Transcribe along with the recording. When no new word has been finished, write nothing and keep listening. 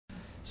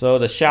So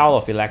the shell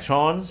of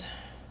electrons.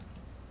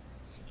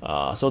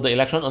 So the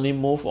electron only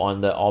move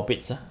on the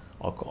orbits,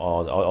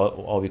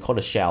 or we call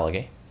the shell,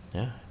 okay?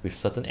 Yeah, with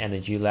certain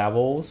energy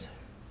levels.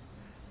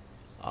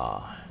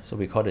 So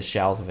we call the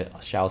shells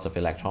of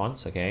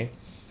electrons, okay?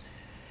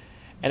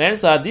 And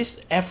then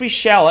this every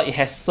shell, it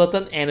has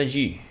certain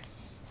energy,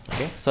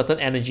 okay? Certain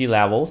energy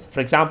levels. For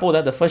example,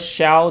 the first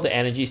shell, the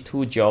energy is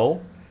 2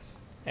 joule,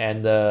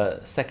 and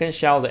the second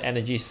shell, the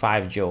energy is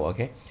 5 joule,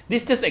 okay?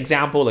 This is just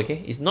example,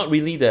 okay? It's not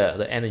really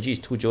the energy is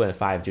 2 joule and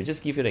 5 joule.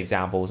 Just give you the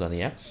examples on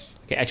here.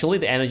 Okay, actually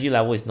the energy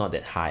level is not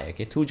that high,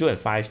 okay? 2 joule and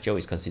 5 joule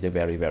is considered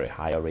very, very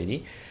high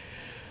already.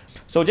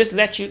 So just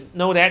let you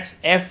know that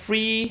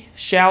every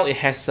shell, it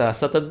has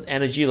certain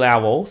energy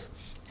levels,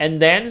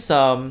 and then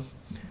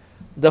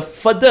the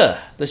further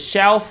the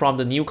shell from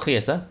the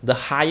nucleus, the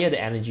higher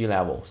the energy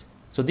levels.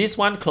 So this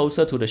one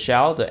closer to the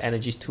shell, the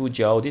energy is 2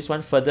 joule. This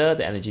one further,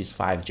 the energy is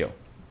 5 joule.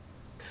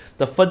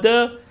 The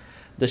further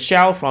the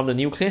shell from the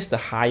nucleus, the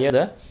higher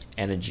the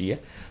energy.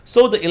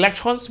 So the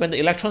electrons, when the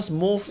electrons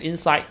move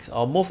inside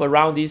or move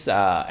around these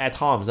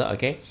atoms,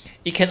 okay,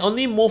 it can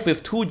only move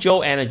with 2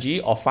 joule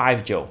energy or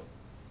 5 joule.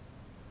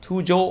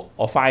 2 joule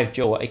or 5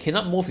 joule. It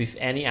cannot move with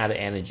any other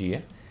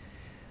energy.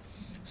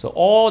 So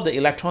all the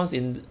electrons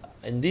in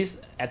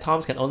these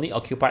atoms can only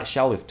occupy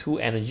shell with 2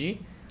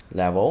 energy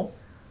level.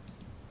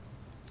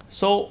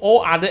 So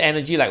all other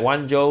energy like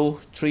 1 joule,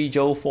 3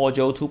 joule, 4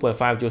 joule,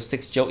 2.5 joule,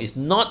 6 joule is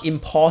not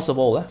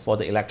impossible for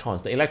the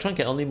electrons. The electron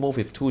can only move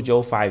with 2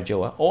 joule, 5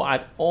 joule.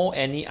 All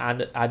any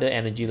other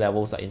energy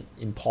levels are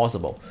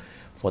impossible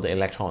for the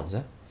electrons.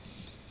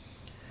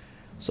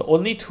 So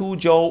only 2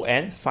 joule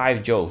and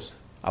 5 joules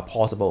are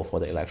possible for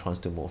the electrons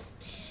to move.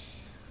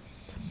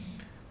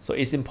 So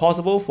it's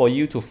impossible for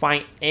you to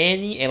find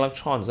any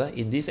electrons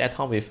in this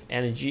atom with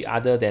energy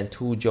other than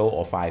 2 joule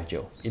or 5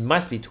 joule. It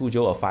must be 2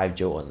 joule or 5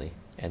 joule only.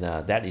 And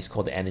that is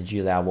called the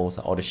energy levels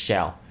or the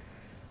shell.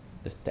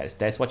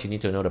 That's what you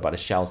need to know about the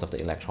shells of the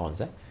electrons.